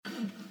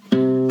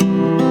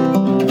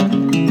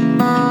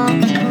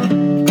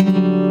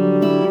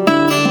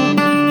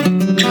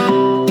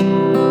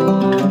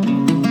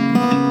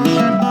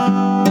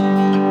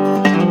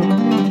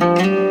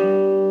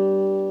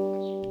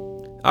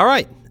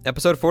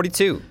episode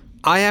 42.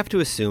 I have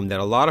to assume that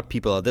a lot of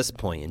people at this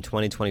point in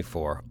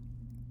 2024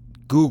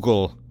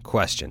 Google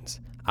questions.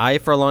 I,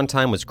 for a long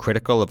time, was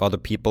critical of other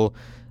people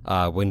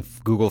when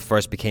Google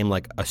first became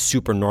like a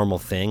super normal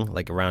thing,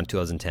 like around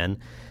 2010,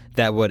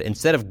 that would,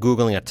 instead of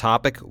Googling a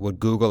topic, would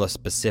Google a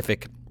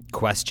specific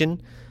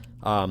question.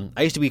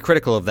 I used to be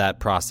critical of that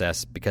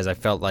process because I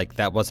felt like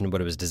that wasn't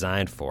what it was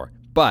designed for.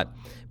 But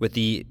with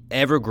the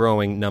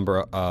ever-growing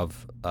number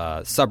of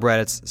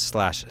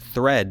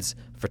subreddits/threads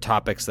for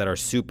topics that are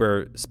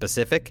super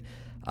specific,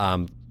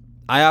 I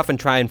often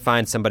try and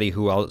find somebody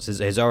who else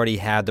has already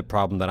had the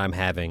problem that I'm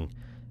having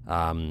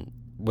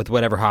with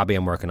whatever hobby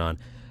I'm working on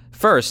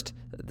first,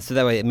 so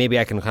that way maybe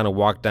I can kind of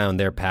walk down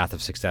their path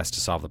of success to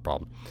solve the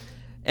problem.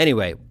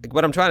 Anyway,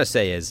 what I'm trying to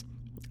say is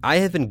I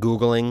have been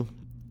Googling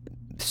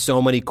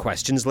so many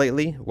questions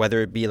lately,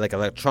 whether it be like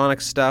electronic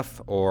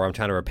stuff or I'm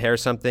trying to repair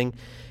something,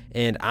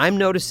 and I'm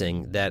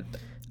noticing that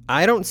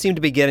I don't seem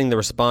to be getting the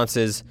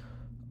responses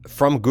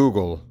from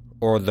Google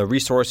or the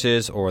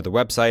resources or the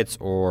websites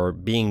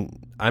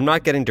I'm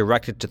not getting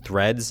directed to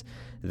threads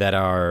that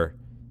are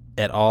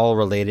at all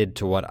related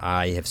to what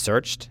I have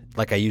searched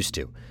like I used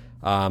to.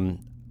 And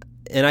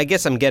I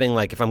guess I'm getting,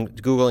 like, if I'm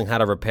Googling how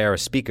to repair a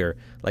speaker,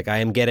 like I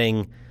am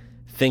getting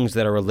things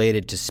that are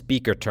related to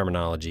speaker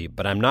terminology,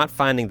 but I'm not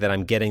finding that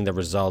I'm getting the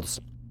results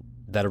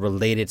that are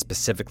related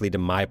specifically to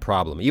my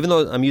problem, even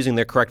though I'm using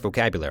their correct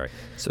vocabulary.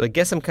 So I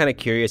guess I'm kind of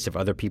curious if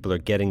other people are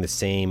getting the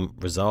same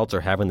results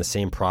or having the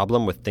same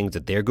problem with things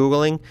that they're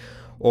Googling,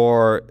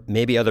 or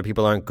maybe other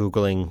people aren't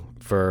Googling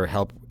for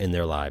help in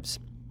their lives.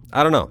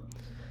 I don't know.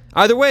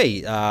 Either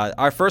way,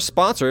 our first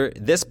sponsor,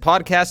 this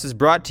podcast is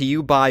brought to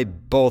you by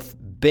both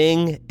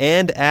Bing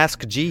and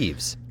Ask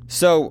Jeeves.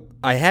 So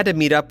I had to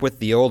meet up with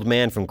the old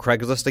man from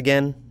Craigslist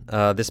again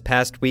this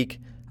past week.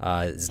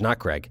 It's not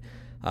Craig.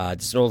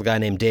 It's an old guy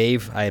named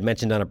Dave I had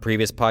mentioned on a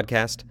previous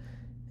podcast.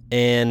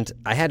 And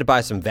I had to buy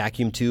some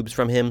vacuum tubes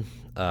from him.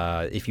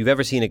 If you've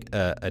ever seen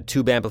a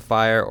tube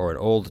amplifier or an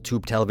old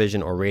tube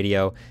television or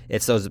radio,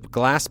 it's those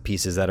glass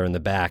pieces that are in the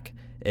back.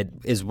 It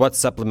is what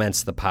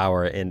supplements the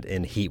power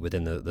and heat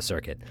within the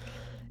circuit.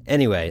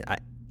 Anyway,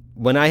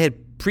 when I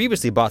had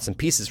previously bought some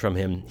pieces from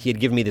him, he had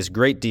given me this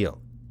great deal.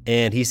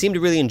 And he seemed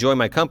to really enjoy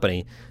my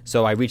company,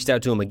 so I reached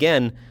out to him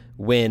again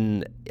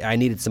when I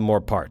needed some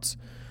more parts.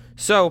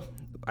 So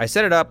I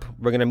set it up.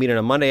 We're going to meet on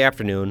a Monday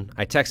afternoon.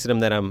 I texted him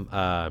that I'm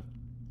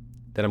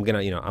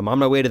I'm on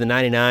my way to the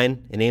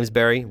 99 in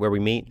Amesbury where we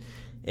meet.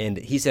 And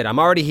he said, I'm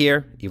already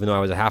here, even though I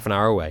was a half an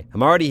hour away.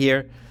 I'm already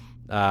here.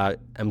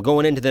 I'm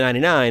going into the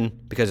 99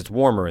 because it's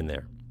warmer in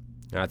there.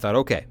 And I thought,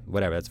 okay,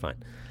 whatever, that's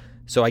fine.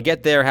 So I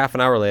get there half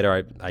an hour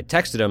later. I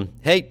texted him,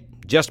 hey,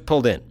 just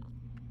pulled in.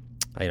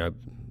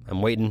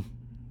 I'm waiting.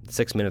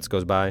 6 minutes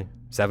goes by,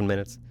 7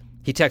 minutes.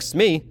 He texts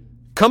me,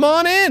 come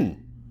on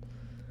in.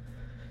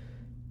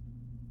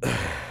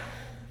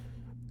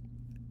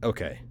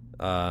 Okay,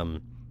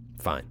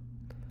 fine.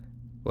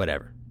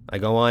 Whatever. I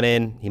go on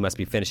in. He must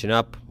be finishing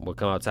up. We'll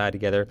come outside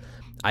together.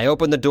 I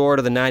open the door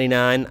to the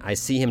 99. I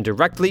see him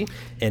directly,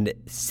 and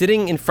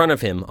sitting in front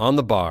of him on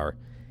the bar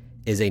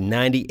is a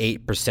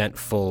 98%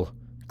 full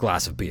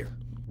glass of beer.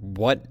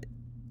 What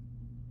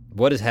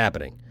is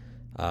happening?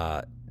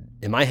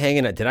 Am I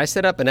hanging out? Did I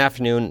set up an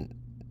afternoon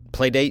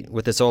play date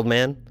with this old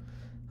man?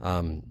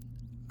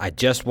 I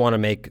just want to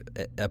make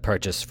a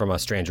purchase from a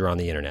stranger on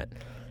the internet.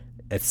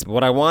 It's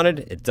what I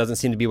wanted. It doesn't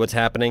seem to be what's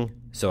happening.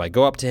 So I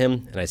go up to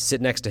him, and I sit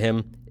next to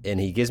him, and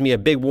he gives me a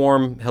big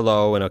warm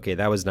hello, and okay,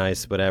 that was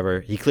nice,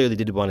 whatever. He clearly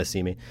did want to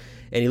see me.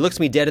 And he looks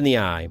me dead in the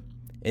eye,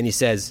 and he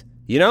says,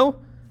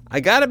 I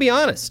got to be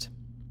honest.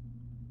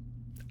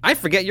 I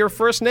forget your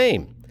first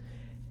name.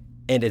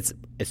 And it's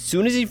as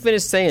soon as he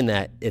finished saying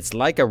that, it's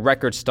like a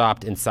record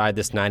stopped inside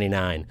this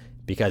 99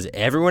 because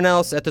everyone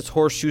else at this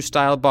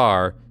horseshoe-style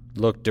bar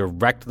looked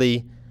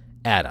directly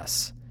at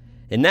us.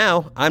 And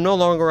now I'm no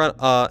longer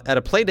at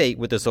a play date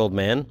with this old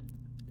man.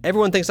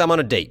 Everyone thinks I'm on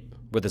a date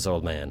with this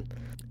old man.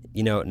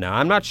 Now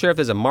I'm not sure if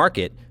there's a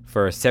market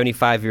for a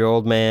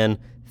 75-year-old man,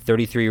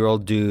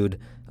 33-year-old dude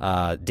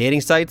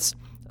dating sites,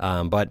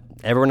 but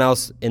everyone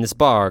else in this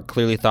bar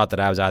clearly thought that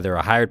I was either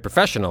a hired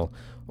professional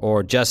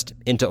or just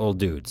into old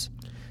dudes.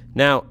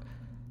 Now,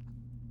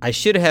 I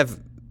should have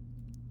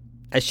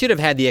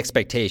had the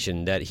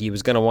expectation that he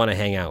was going to want to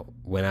hang out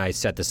when I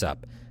set this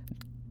up,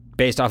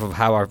 based off of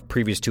how our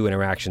previous two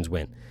interactions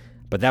went.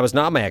 But that was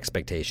not my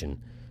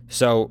expectation.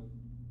 So,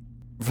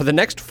 for the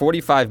next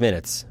 45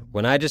 minutes,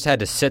 when I just had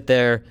to sit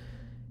there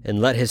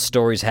and let his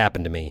stories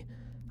happen to me,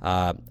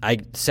 I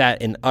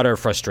sat in utter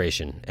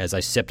frustration as I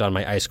sipped on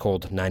my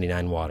ice-cold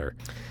 99 water.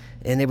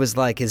 And it was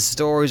like his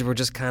stories were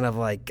just kind of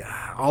like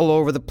all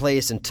over the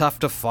place and tough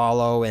to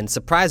follow. And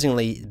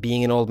surprisingly,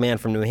 being an old man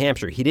from New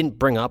Hampshire, he didn't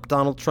bring up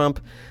Donald Trump,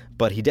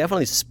 but he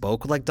definitely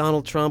spoke like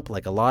Donald Trump.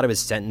 Like a lot of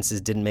his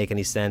sentences didn't make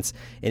any sense.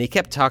 And he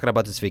kept talking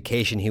about this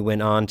vacation he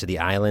went on to the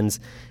islands.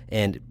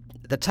 And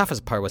the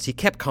toughest part was he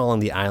kept calling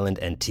the island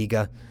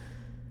Antigua.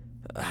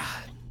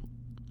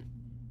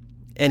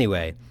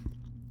 Anyway,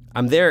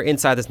 I'm there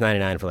inside this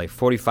 99 for like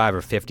 45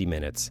 or 50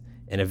 minutes.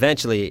 And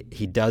eventually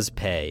he does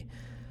pay.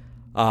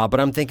 But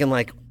I'm thinking,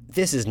 like,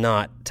 this is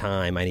not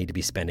time I need to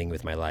be spending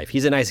with my life.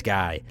 He's a nice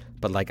guy,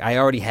 but, like, I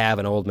already have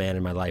an old man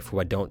in my life who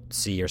I don't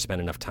see or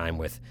spend enough time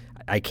with.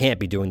 I can't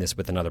be doing this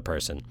with another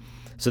person.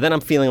 So then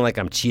I'm feeling like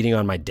I'm cheating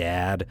on my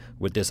dad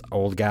with this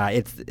old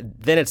guy.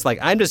 Then it's like,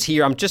 I'm just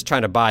here. I'm just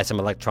trying to buy some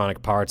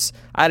electronic parts.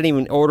 I didn't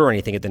even order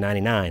anything at the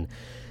 99.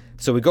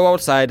 So we go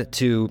outside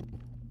to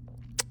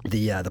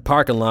the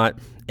parking lot,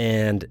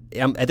 and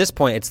at this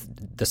point,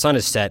 the sun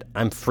is set.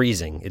 I'm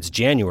freezing. It's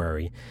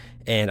January,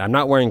 and I'm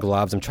not wearing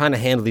gloves. I'm trying to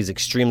handle these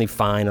extremely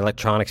fine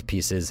electronics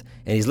pieces,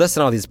 and he's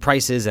listing all these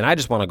prices, and I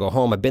just want to go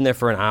home. I've been there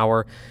for an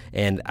hour,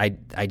 and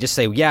I just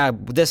say, yeah,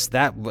 this,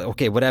 that,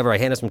 okay, whatever. I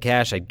hand him some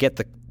cash. I get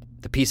the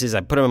pieces.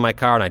 I put them in my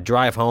car, and I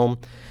drive home.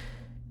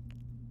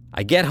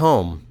 I get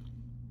home.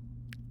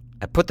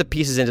 I put the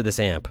pieces into this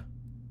amp,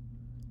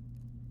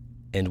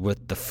 and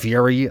with the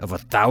fury of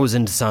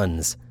 1,000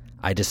 suns,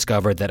 I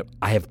discovered that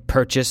I have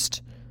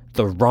purchased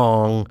the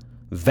wrong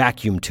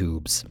vacuum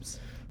tubes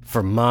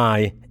for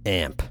my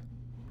amp.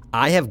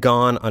 I have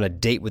gone on a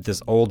date with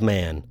this old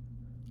man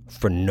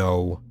for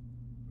no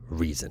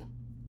reason.